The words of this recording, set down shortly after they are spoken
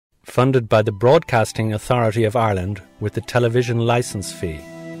funded by the Broadcasting Authority of Ireland with the television licence fee.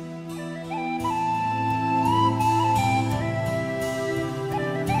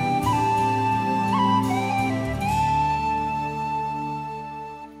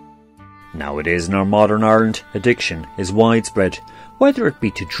 Nowadays in our modern Ireland, addiction is widespread, whether it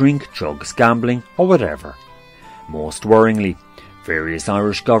be to drink, drugs, gambling or whatever. Most worryingly, various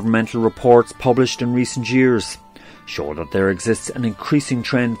Irish governmental reports published in recent years show that there exists an increasing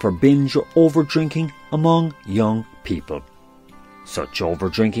trend for binge or over-drinking among young people. Such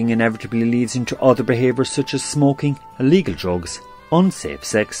over-drinking inevitably leads into other behaviours such as smoking, illegal drugs, unsafe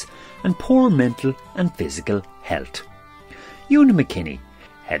sex and poor mental and physical health. Una McKinney,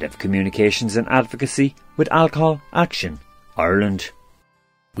 Head of Communications and Advocacy with Alcohol Action Ireland.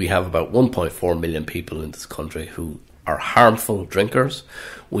 We have about 1.4 million people in this country who are harmful drinkers.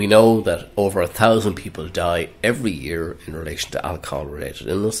 We know that over 1,000 people die every year in relation to alcohol-related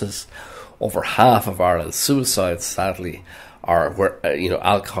illnesses. Over half of Ireland's suicides, sadly, are where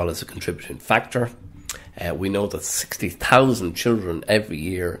alcohol is a contributing factor. We know that 60,000 children every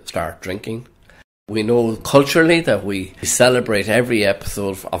year start drinking. We know culturally that we celebrate every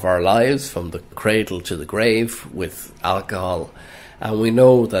episode of our lives from the cradle to the grave with alcohol. And we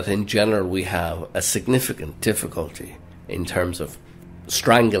know that in general we have a significant difficulty in terms of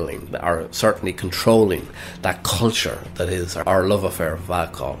strangling or certainly controlling that culture that is our love affair of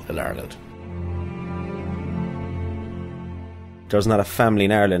alcohol in Ireland. There's not a family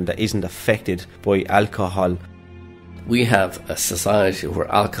in Ireland that isn't affected by alcohol. We have a society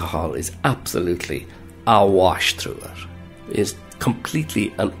where alcohol is absolutely awash through it. It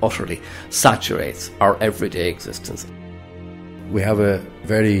completely and utterly saturates our everyday existence. We have a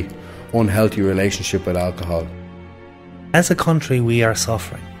very unhealthy relationship with alcohol. As a country, we are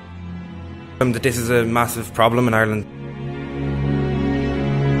suffering. That this is a massive problem in Ireland.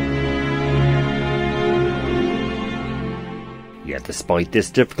 Yet despite this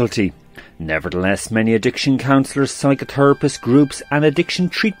difficulty, nevertheless many addiction counsellors, psychotherapists, groups and addiction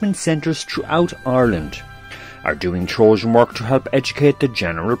treatment centres throughout Ireland are doing Trojan work to help educate the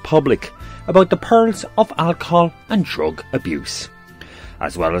general public about the perils of alcohol and drug abuse,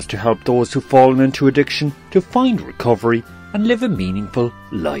 as well as to help those who've fallen into addiction to find recovery and live a meaningful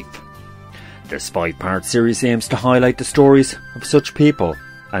life. This 5-part series aims to highlight the stories of such people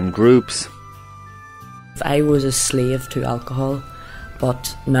and groups. I was a slave to alcohol,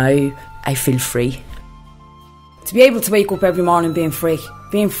 but now I feel free. To be able to wake up every morning being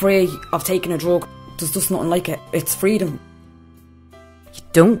free of taking a drug, there's just nothing like it. It's freedom. You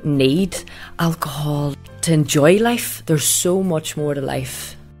don't need alcohol to enjoy life. There's so much more to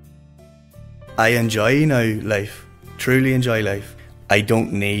life. I enjoy now life, truly enjoy life. I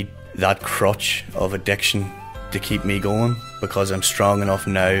don't need that crutch of addiction to keep me going because I'm strong enough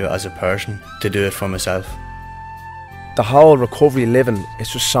now as a person to do it for myself. The whole recovery living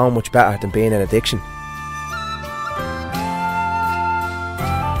is just so much better than being in addiction.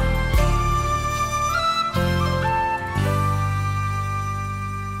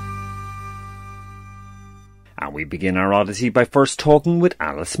 And we begin our odyssey by first talking with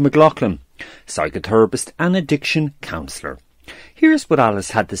Alice McLaughlin, psychotherapist and addiction counsellor. Here's what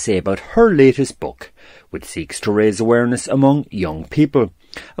Alice had to say about her latest book, which seeks to raise awareness among young people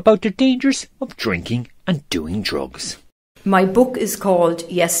about the dangers of drinking and doing drugs. My book is called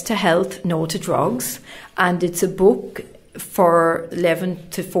Yes to Health, No to Drugs, and it's a book for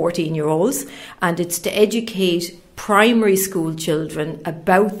 11 to 14-year-olds, and it's to educate primary school children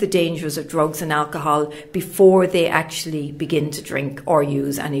about the dangers of drugs and alcohol before they actually begin to drink or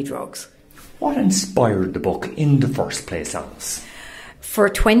use any drugs. What inspired the book in the first place, Alice? For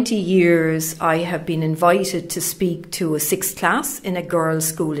 20 years, I have been invited to speak to a 6th class in a girls'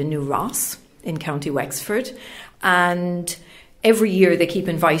 school in New Ross in County Wexford. And every year they keep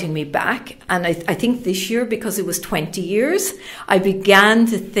inviting me back. And I think this year, because it was 20 years, I began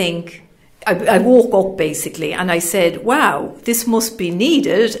to think, I woke up basically and I said, wow, this must be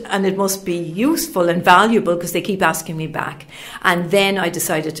needed and it must be useful and valuable because they keep asking me back. And then I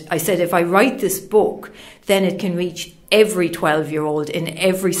said, if I write this book, then it can reach every 12-year-old in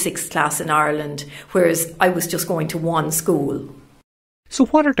every 6th class in Ireland, whereas I was just going to one school. So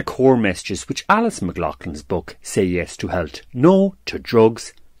what are the core messages which Alice McLaughlin's book, Say Yes to Health, No to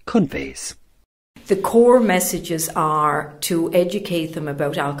Drugs, conveys? The core messages are to educate them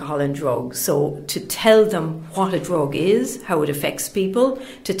about alcohol and drugs. So to tell them what a drug is, how it affects people,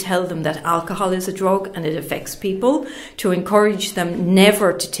 to tell them that alcohol is a drug and it affects people, to encourage them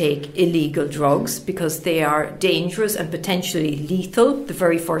never to take illegal drugs because they are dangerous and potentially lethal the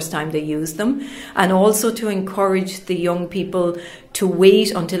very first time they use them, and also to encourage the young people to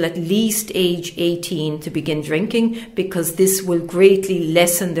wait until at least age 18 to begin drinking, because this will greatly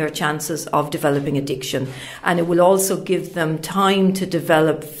lessen their chances of developing addiction. And it will also give them time to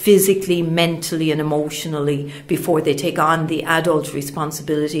develop physically, mentally and emotionally before they take on the adult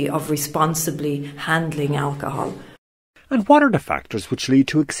responsibility of responsibly handling alcohol. And what are the factors which lead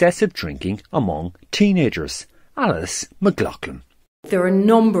to excessive drinking among teenagers? Alice McLaughlin. There are a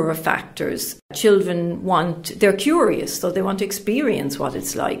number of factors. Children they're curious, so they want to experience what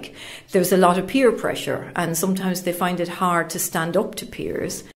it's like. There's a lot of peer pressure, and sometimes they find it hard to stand up to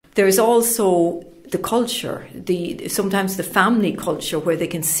peers. There's also the culture, sometimes the family culture, where they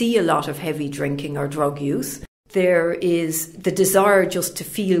can see a lot of heavy drinking or drug use. There is the desire just to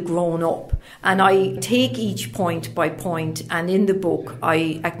feel grown up. And I take each point by point, and in the book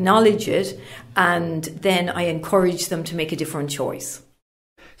I acknowledge it, and then I encourage them to make a different choice.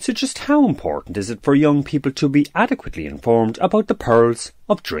 So just how important is it for young people to be adequately informed about the perils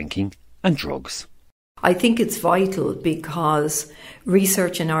of drinking and drugs? I think it's vital, because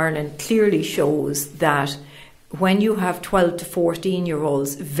research in Ireland clearly shows that when you have 12 to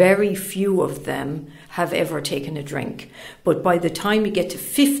 14-year-olds, very few of them have ever taken a drink. But by the time you get to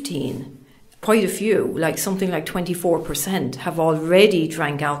 15, quite a few, something like 24%, have already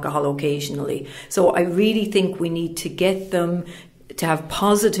drank alcohol occasionally. So I really think we need to get them to have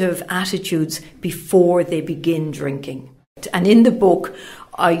positive attitudes before they begin drinking. And in the book,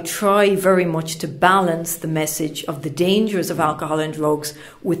 I try very much to balance the message of the dangers of alcohol and drugs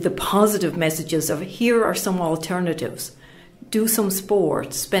with the positive messages of here are some alternatives. Do some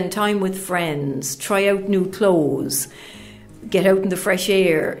sports, spend time with friends, try out new clothes, get out in the fresh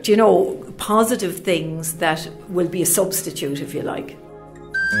air. Positive things that will be a substitute, if you like.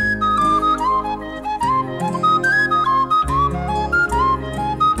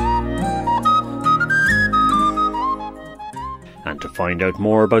 And to find out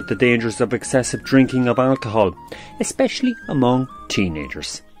more about the dangers of excessive drinking of alcohol, especially among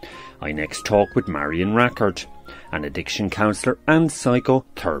teenagers, I next talk with Marion Rackard, an addiction counsellor and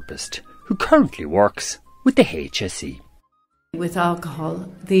psychotherapist who currently works with the HSE. With alcohol,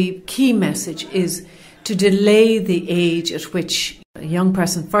 the key message is to delay the age at which a young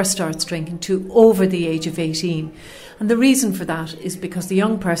person first starts drinking to over the age of 18. And the reason for that is because the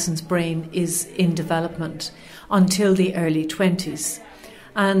young person's brain is in development until the early 20s.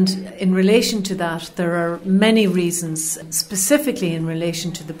 And in relation to that, there are many reasons, specifically in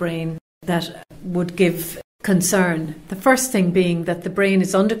relation to the brain, that would give concern. The first thing being that the brain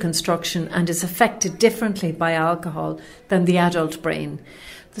is under construction and is affected differently by alcohol than the adult brain.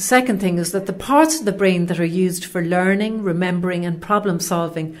 The second thing is that the parts of the brain that are used for learning, remembering and problem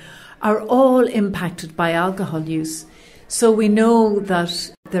solving are all impacted by alcohol use. So we know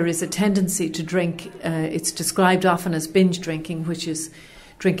that there is a tendency to drink. It's described often as binge drinking, which is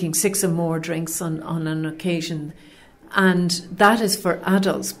drinking 6 or more drinks on an occasion. And that is for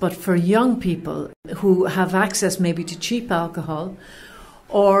adults. But for young people who have access maybe to cheap alcohol,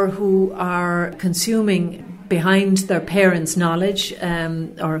 or who are consuming behind their parents' knowledge,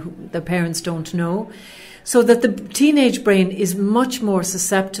 or their parents don't know, so that the teenage brain is much more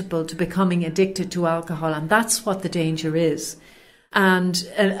susceptible to becoming addicted to alcohol, and that's what the danger is. And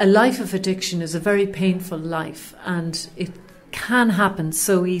a life of addiction is a very painful life, and it can happen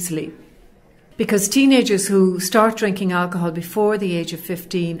so easily. Because teenagers who start drinking alcohol before the age of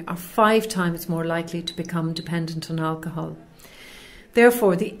 15 are 5 times more likely to become dependent on alcohol.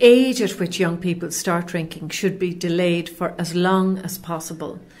 Therefore, the age at which young people start drinking should be delayed for as long as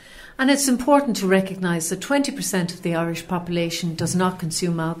possible. And it's important to recognise that 20% of the Irish population does not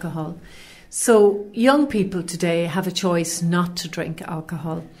consume alcohol. So young people today have a choice not to drink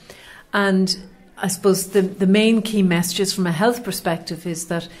alcohol. And I suppose the main key messages from a health perspective is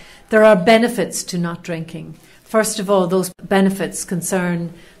that there are benefits to not drinking. First of all, those benefits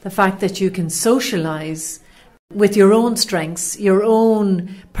concern the fact that you can socialise with your own strengths, your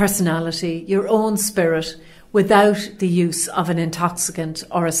own personality, your own spirit, without the use of an intoxicant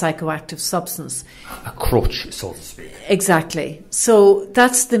or a psychoactive substance. A crutch, so to speak. Exactly. So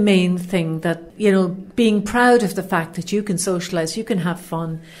that's the main thing, that, being proud of the fact that you can socialise, you can have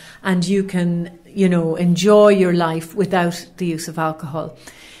fun, and you can, enjoy your life without the use of alcohol.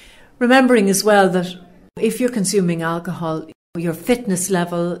 Remembering as well that if you're consuming alcohol, your fitness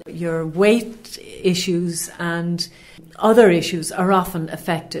level, your weight issues and other issues are often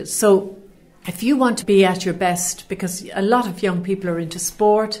affected. So if you want to be at your best, because a lot of young people are into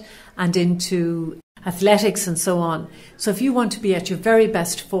sport and into athletics and so on. So if you want to be at your very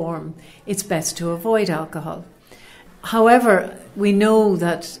best form, it's best to avoid alcohol. However, we know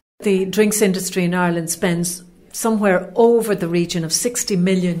that the drinks industry in Ireland spends somewhere over the region of 60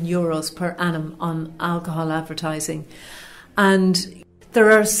 million euros per annum on alcohol advertising. And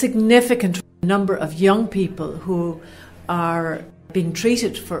there are a significant number of young people who are being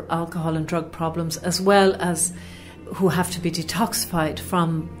treated for alcohol and drug problems, as well as who have to be detoxified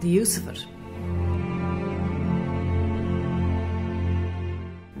from the use of it.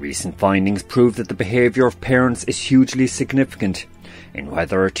 Recent findings prove that the behaviour of parents is hugely significant in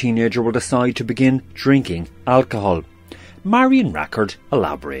whether a teenager will decide to begin drinking alcohol. Marion Rackard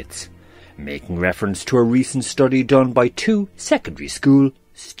elaborates, making reference to a recent study done by 2 secondary school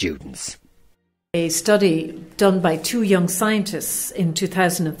students. A study done by 2 young scientists in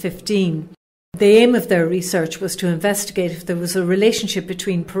 2015. The aim of their research was to investigate if there was a relationship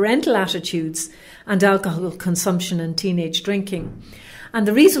between parental attitudes and alcohol consumption and teenage drinking. And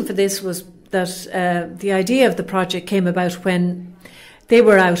the reason for this was that the idea of the project came about when they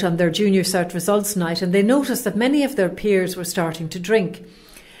were out on their junior cert results night, and they noticed that many of their peers were starting to drink.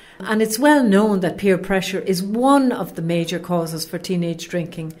 And it's well known that peer pressure is one of the major causes for teenage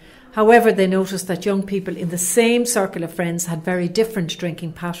drinking. However, they noticed that young people in the same circle of friends had very different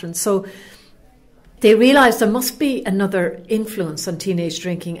drinking patterns. So they realised there must be another influence on teenage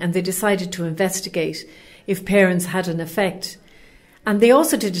drinking, and they decided to investigate if parents had an effect. And they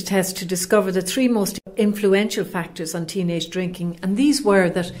also did a test to discover the 3 most influential factors on teenage drinking. And these were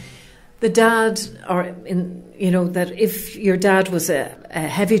that the dad, that if your dad was a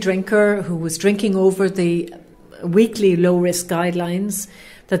heavy drinker who was drinking over the weekly low-risk guidelines,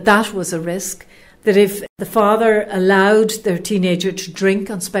 that was a risk. That if the father allowed their teenager to drink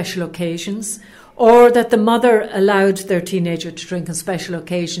on special occasions, or that the mother allowed their teenager to drink on special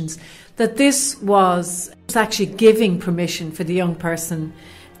occasions, that this was actually giving permission for the young person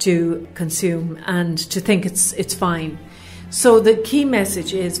to consume and to think it's fine. So the key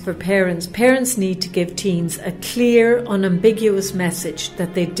message is for parents need to give teens a clear, unambiguous message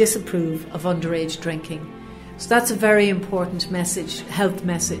that they disapprove of underage drinking. So that's a very important message, health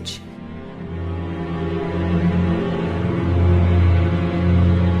message.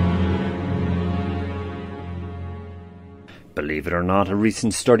 Believe it or not, a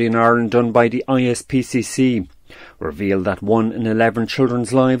recent study in Ireland done by the ISPCC revealed that 1 in 11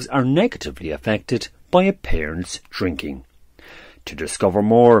 children's lives are negatively affected by a parent's drinking. To discover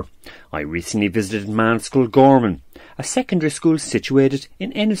more, I recently visited Manscoil Gorman, a secondary school situated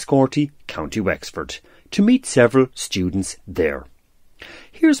in Enniscorthy, County Wexford, to meet several students there.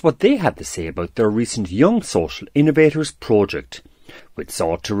 Here's what they had to say about their recent Young Social Innovators project, which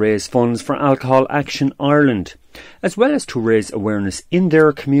sought to raise funds for Alcohol Action Ireland, as well as to raise awareness in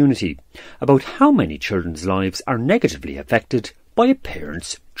their community about how many children's lives are negatively affected by a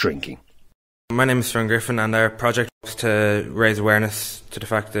parent's drinking. My name is Fern Griffin, and our project was to raise awareness to the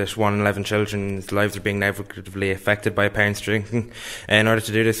fact that 1 in 11 children's lives are being negatively affected by a parent's drinking. In order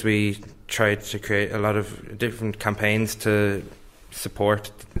to do this, we tried to create a lot of different campaigns to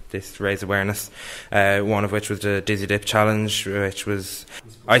support this, raise awareness. One of which was the Dizzy Dip Challenge, which was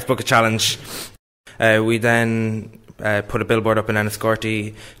Ice Bucket Challenge. We then put a billboard up in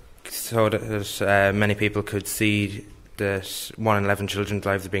Enniscorthy so that many people could see that 1 in 11 children's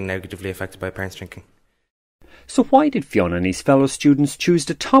lives are being negatively affected by parents drinking. So why did Fiona and his fellow students choose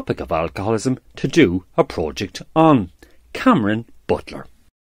the topic of alcoholism to do a project on? Cameron Butler.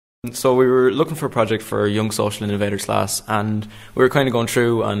 So we were looking for a project for a Young Social Innovators class, and we were kind of going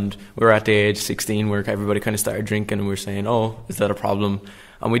through, and we were at the age 16 where everybody kind of started drinking, and we were saying, oh, is that a problem?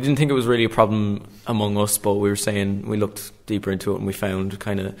 And we didn't think it was really a problem among us, but we were saying, we looked deeper into it and we found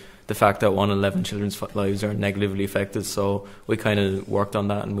kind of the fact that 1 in 11 children's lives are negatively affected. So we kind of worked on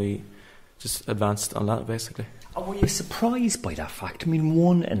that and we just advanced on that basically. And were you surprised by that fact? I mean,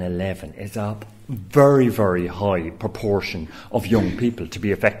 1 in 11 is a very, very high proportion of young people to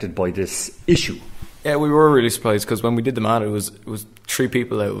be affected by this issue. Yeah, we were really surprised because when we did the math, it was 3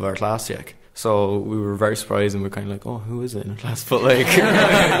 people out of our class, Jack. So we were very surprised and we were kind of like, oh, who is it in our class? But like,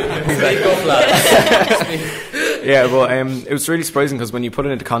 yeah, but it was really surprising because when you put it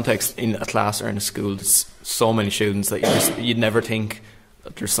into context in a class or in a school, there's so many students that you'd never think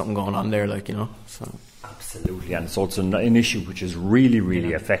that there's something going on there, like, you know. So. Absolutely, and so it's an issue which is really,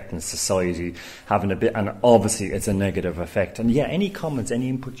 really affecting society, having a bit, and obviously it's a negative effect. And yeah, any comments, any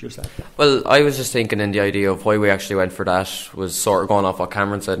input yourself? Well, I was just thinking in the idea of why we actually went for that was sort of going off what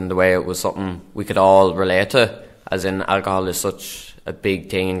Cameron said in the way it was something we could all relate to, as in alcohol is such a big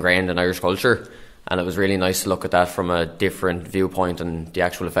thing ingrained in Irish culture, and it was really nice to look at that from a different viewpoint and the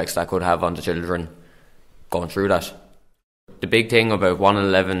actual effects that could have on the children going through that. The big thing about 1 in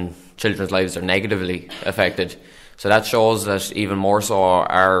 11 children's lives are negatively affected, so that shows that even more so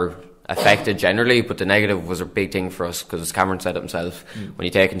our affected generally, but the negative was a big thing for us because, as Cameron said it himself, when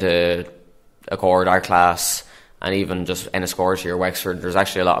you take into accord our class and even just Enniscorthy or Wexford, there's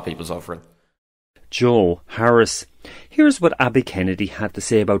actually a lot of people suffering. Joe Harris. Here's what Abby Kennedy had to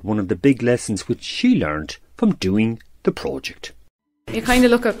say about one of the big lessons which she learned from doing the project. You kind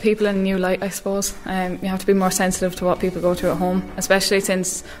of look at people in a new light, I suppose. You have to be more sensitive to what people go through at home, especially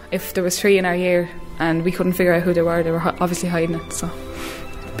since if there was 3 in our year and we couldn't figure out who they were obviously hiding it, so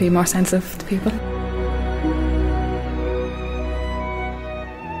be more sensitive to people.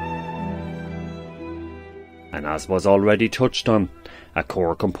 And as was already touched on, a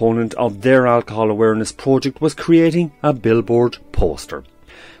core component of their alcohol awareness project was creating a billboard poster,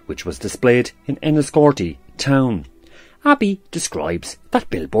 which was displayed in Enniscorthy town. Abby describes that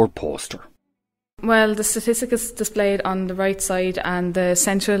billboard poster. Well, the statistic is displayed on the right side, and the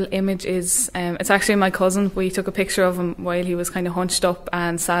central image is, it's actually my cousin. We took a picture of him while he was kind of hunched up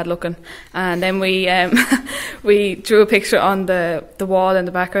and sad looking, and then we we drew a picture on the wall in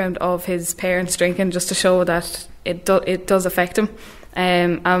the background of his parents drinking, just to show that it does affect him.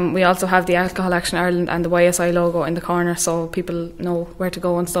 And we also have the Alcohol Action Ireland and the YSI logo in the corner, so people know where to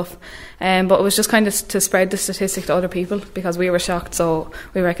go and stuff. But it was just kind of to spread the statistic to other people, because we were shocked, so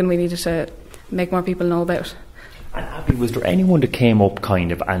we reckon we needed to make more people know about it. And Abby, was there anyone that came up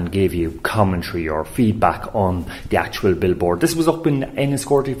kind of and gave you commentary or feedback on the actual billboard? This was up in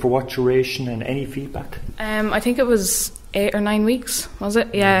Enniscorthy for what duration, and any feedback? I think it was 8 or 9 weeks, was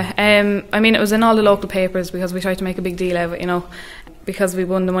it? Yeah. I mean, it was in all the local papers because we tried to make a big deal out of it, you know, because we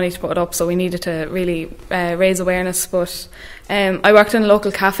won the money to put it up, so we needed to really raise awareness. But I worked in a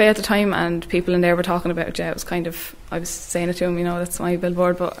local cafe at the time, and people in there were talking about it. Yeah, it was kind of, I was saying it to them, you know, that's my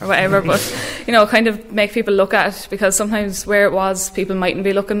billboard, or whatever. But you know, kind of make people look at it, because sometimes where it was, people mightn't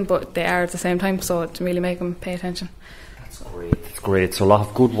be looking, but they are at the same time. So to really make them pay attention. That's great. It's great. So a lot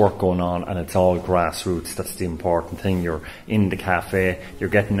of good work going on, and it's all grassroots. That's the important thing. You're in the cafe, you're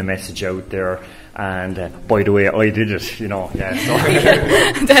getting the message out there. And by the way, I did it, you know. Yeah, so.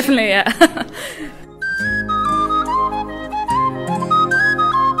 Definitely, yeah.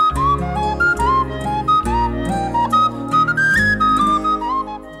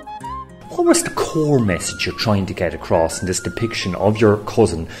 What was the core message you're trying to get across in this depiction of your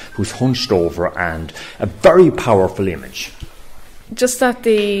cousin who's hunched over, and a very powerful image? Just that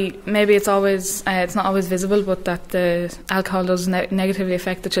maybe it's not always visible, but that the alcohol does negatively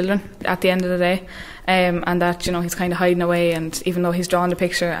affect the children at the end of the day, and that, you know, he's kind of hiding away, and even though he's drawn the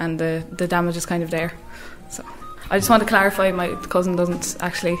picture, and the damage is kind of there. So I just want to clarify, my cousin doesn't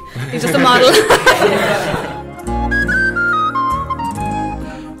actually, he's just a model.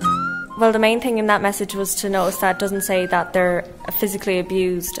 Well, the main thing in that message was to notice that it doesn't say that they're physically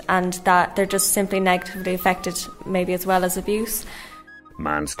abused, and that they're just simply negatively affected, maybe as well as abuse.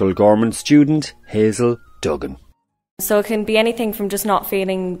 Manskull Gorman student Hazel Duggan. So it can be anything from just not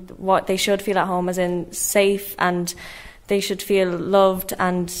feeling what they should feel at home, as in safe, and they should feel loved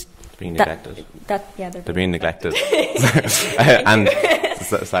and being neglected. They're being neglected. And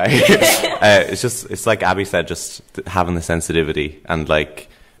sorry, it's like Abby said, just having the sensitivity and like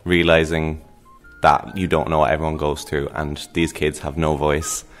realising that you don't know what everyone goes through, and these kids have no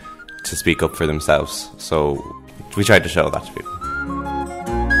voice to speak up for themselves. So we tried to show that to people.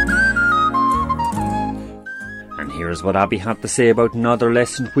 And here's what Abby had to say about another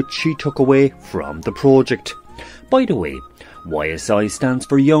lesson which she took away from the project. By the way, YSI stands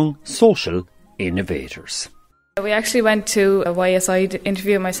for Young Social Innovators. We actually went to a YSI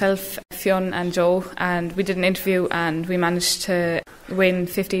interview, myself, Fionn and Joe, and we did an interview, and we managed to win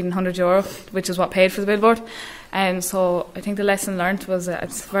 €1,500, which is what paid for the billboard. So I think the lesson learnt was that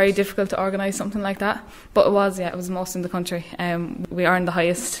it's very difficult to organise something like that, but it was most in the country. We earned the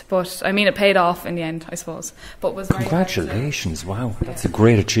highest, but I mean, it paid off in the end, I suppose. But it was Congratulations! Wow, that's a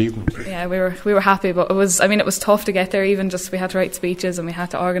great achievement. Yeah, we were happy, but it was tough to get there. Even just, we had to write speeches and we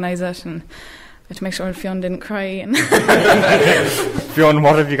had to organise it, and to make sure Fionn didn't cry. Fionn,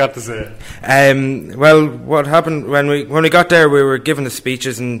 what have you got to say? Well, what happened when we got there, we were given the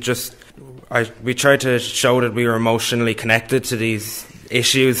speeches, and we tried to show that we were emotionally connected to these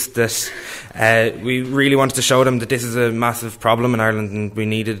issues, that we really wanted to show them that this is a massive problem in Ireland, and we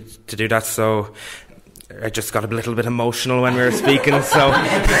needed to do that. So I just got a little bit emotional when we were speaking. So,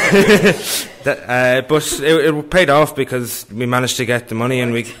 but it paid off, because we managed to get the money,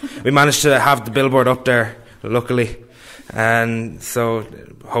 and we managed to have the billboard up there, luckily, and so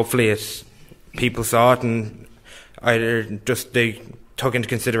hopefully people saw it, and either just they took into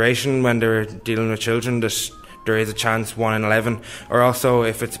consideration when they were dealing with children that there is a chance, 1 in 11, or also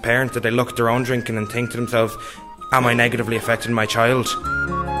if it's a parent, that they look at their own drinking and think to themselves, am I negatively affecting my child?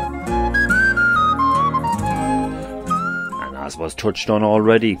 As was touched on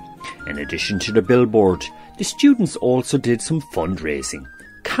already, in addition to the billboard, the students also did some fundraising.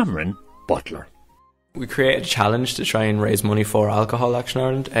 Cameron Butler. We created a challenge to try and raise money for Alcohol Action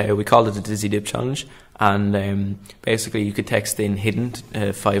Ireland. We called it the Dizzy Dip Challenge, and basically you could text in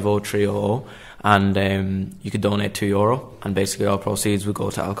HIDDEN 50300 and you could donate €2, and basically all proceeds would go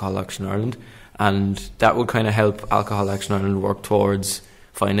to Alcohol Action Ireland, and that would kind of help Alcohol Action Ireland work towards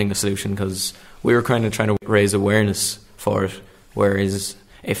finding a solution, because we were kind of trying to raise awareness for it, whereas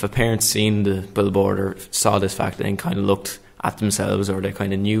if a parent seen the billboard or saw this fact and then kind of looked at themselves, or they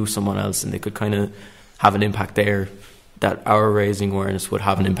kind of knew someone else and they could kind of have an impact there, that our raising awareness would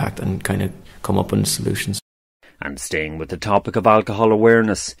have an impact and kind of come up with solutions. And staying with the topic of alcohol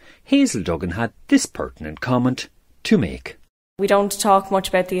awareness, Hazel Duggan had this pertinent comment to make. We don't talk much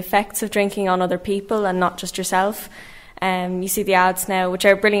about the effects of drinking on other people and not just yourself. You see the ads now, which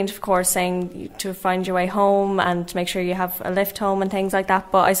are brilliant, of course, saying to find your way home and to make sure you have a lift home and things like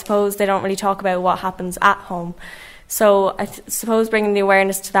that, but I suppose they don't really talk about what happens at home. So I suppose bringing the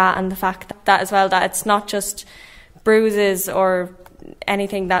awareness to that, and the fact that as well, that it's not just bruises or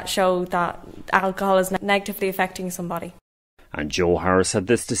anything that show that alcohol is negatively affecting somebody. And Joe Harris had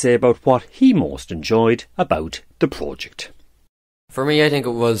this to say about what he most enjoyed about the project. For me, I think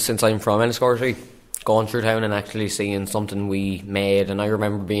it was, since I'm from Enniscorthy, going through town and actually seeing something we made. And I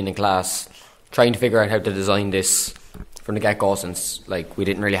remember being in class trying to figure out how to design this from the get-go, since we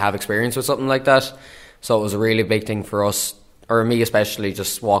didn't really have experience with something like that. So it was a really big thing for us, or me especially,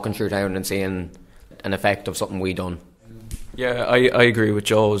 just walking through town and seeing an effect of something we done. Yeah, I agree with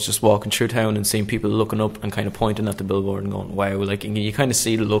Joe. I was just walking through town and seeing people looking up and kind of pointing at the billboard and going, wow, and you kind of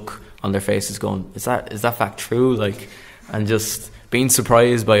see the look on their faces going, is that fact true? And just being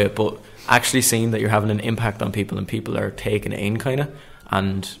surprised by it, but actually seeing that you're having an impact on people and people are taking it in kind of,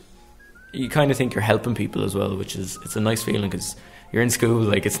 and you kind of think you're helping people as well, which is, it's a nice feeling, because you're in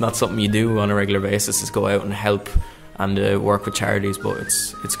school, it's not something you do on a regular basis, is go out and help and work with charities, but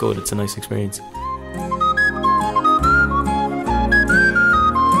it's good, it's a nice experience.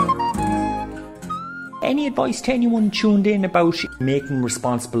 Any advice to anyone tuned in about making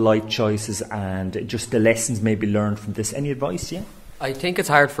responsible life choices and just the lessons maybe learned from this? Any advice, yeah? I think it's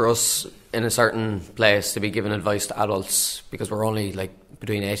hard for us in a certain place to be giving advice to adults, because we're only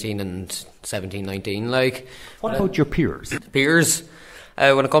between 18 and 17, 19. What about your peers? Peers?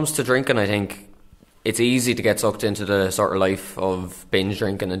 When it comes to drinking, I think it's easy to get sucked into the sort of life of binge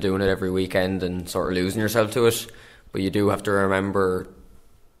drinking and doing it every weekend and sort of losing yourself to it. But you do have to remember,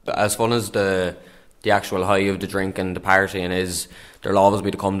 as fun as the actual high of the drink and the partying is, there'll always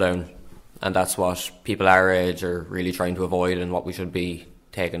be the come down. And that's what people our age are really trying to avoid, and what we should be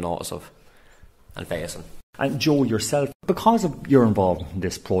taking notice of and facing. And Joe, yourself, because of your involvement in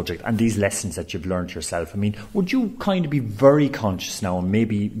this project and these lessons that you've learned yourself, would you kind of be very conscious now and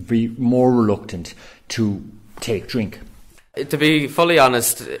maybe be more reluctant to take drink? To be fully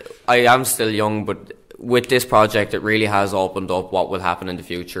honest, I am still young, but with this project it really has opened up what will happen in the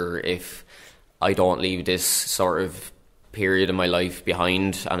future if I don't leave this sort of period in my life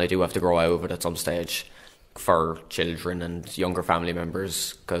behind, and I do have to grow out of it at some stage for children and younger family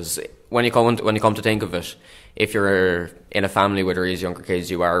members. Because when you come to think of it, if you're in a family where there is younger kids,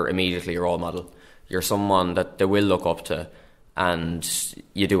 you are immediately a role model. You're someone that they will look up to, and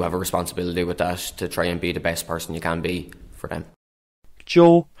you do have a responsibility with that to try and be the best person you can be for them.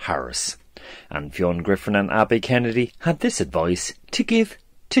 Joe Harris. And Fionn Griffin and Abby Kennedy had this advice to give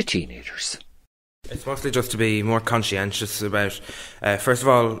to teenagers. It's mostly just to be more conscientious about, first of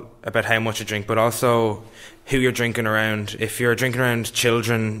all, about how much you drink, but also who you're drinking around. If you're drinking around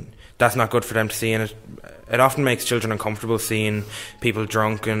children, that's not good for them to see, and it often makes children uncomfortable seeing people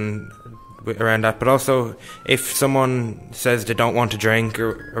drunk and around that. But also, if someone says they don't want to drink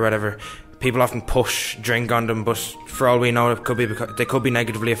or whatever, people often push drink on them, but for all we know, it could be because they could be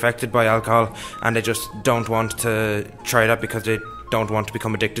negatively affected by alcohol, and they just don't want to try that because they don't want to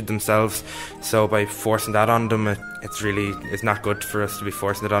become addicted themselves. So by forcing that on them, it's not good for us to be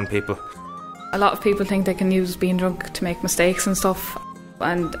forcing it on people. A lot of people think they can use being drunk to make mistakes and stuff,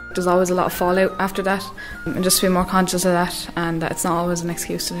 and there's always a lot of fallout after that, and just to be more conscious of that, and that it's not always an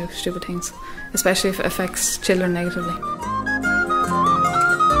excuse to do stupid things, especially if it affects children negatively.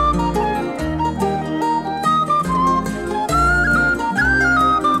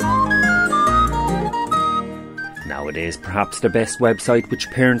 Nowadays, perhaps the best website which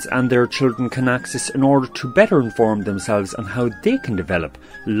parents and their children can access in order to better inform themselves on how they can develop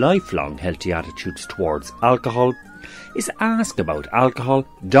lifelong healthy attitudes towards alcohol is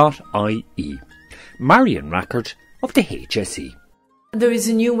askaboutalcohol.ie. Marion Rackard of the HSE. There is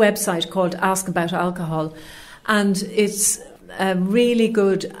a new website called Ask About Alcohol, and it's a really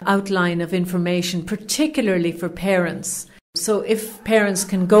good outline of information, particularly for parents. So if parents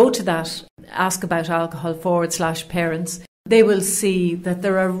can go to that, ask about alcohol /parents, they will see that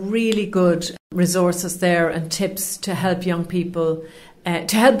there are really good resources there and tips to help young people,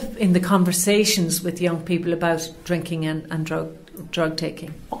 to help in the conversations with young people about drinking and drug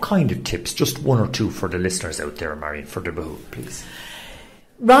taking. What kind of tips? Just one or two for the listeners out there, Marion, for the behoove, please.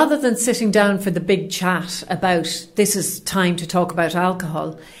 Rather than sitting down for the big chat about this is time to talk about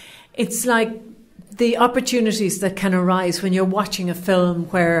alcohol, it's like the opportunities that can arise when you're watching a film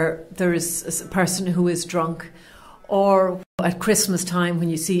where there is a person who is drunk, or at Christmas time when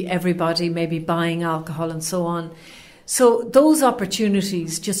you see everybody maybe buying alcohol and so on. So those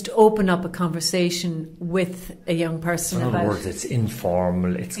opportunities just open up a conversation with a young person. In other words, it's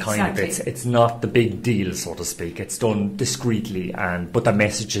informal. It's kind of it's not the big deal, so to speak. It's done discreetly, but the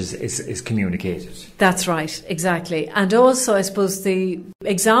message is communicated. That's right, exactly. And also, I suppose, the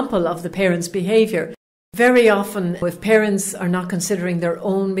example of the parents' behaviour. Very often, if parents are not considering their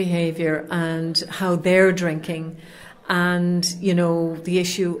own behaviour and how they're drinking, and the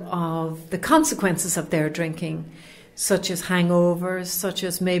issue of the consequences of their drinking, such as hangovers, such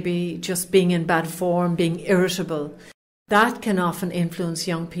as maybe just being in bad form, being irritable, that can often influence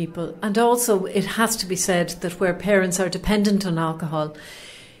young people. And also, it has to be said that where parents are dependent on alcohol,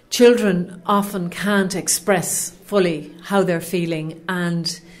 children often can't express fully how they're feeling,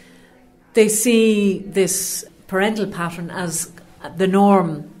 and they see this parental pattern as the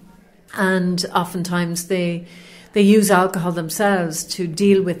norm, and oftentimes they use alcohol themselves to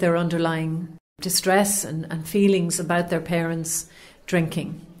deal with their underlying distress and feelings about their parents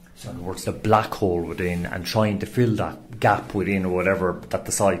drinking. So in other words, the black hole within, and trying to fill that gap within, or whatever that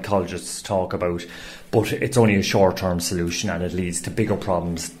the psychologists talk about, but it's only a short-term solution, and it leads to bigger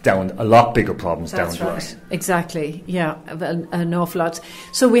problems a lot bigger problems down the line. Exactly, yeah, an awful lot.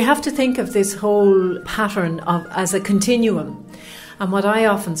 So we have to think of this whole pattern as a continuum. And what I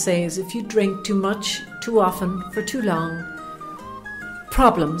often say is, if you drink too much, too often, for too long,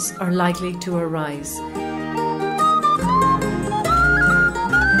 problems are likely to arise.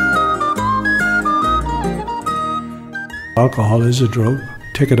 Alcohol is a drug.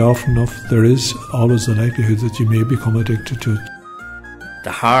 Take it often enough, there is always the likelihood that you may become addicted to it.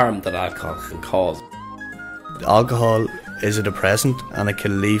 The harm that alcohol can cause. Alcohol is a depressant, and it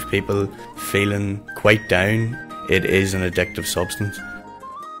can leave people feeling quite down. It is an addictive substance.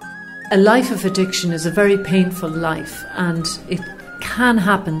 A life of addiction is a very painful life, and it can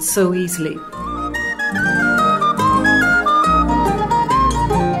happen so easily.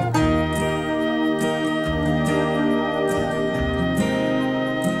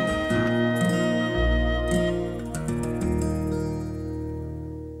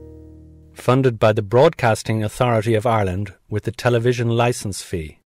 Funded by the Broadcasting Authority of Ireland with the television licence fee.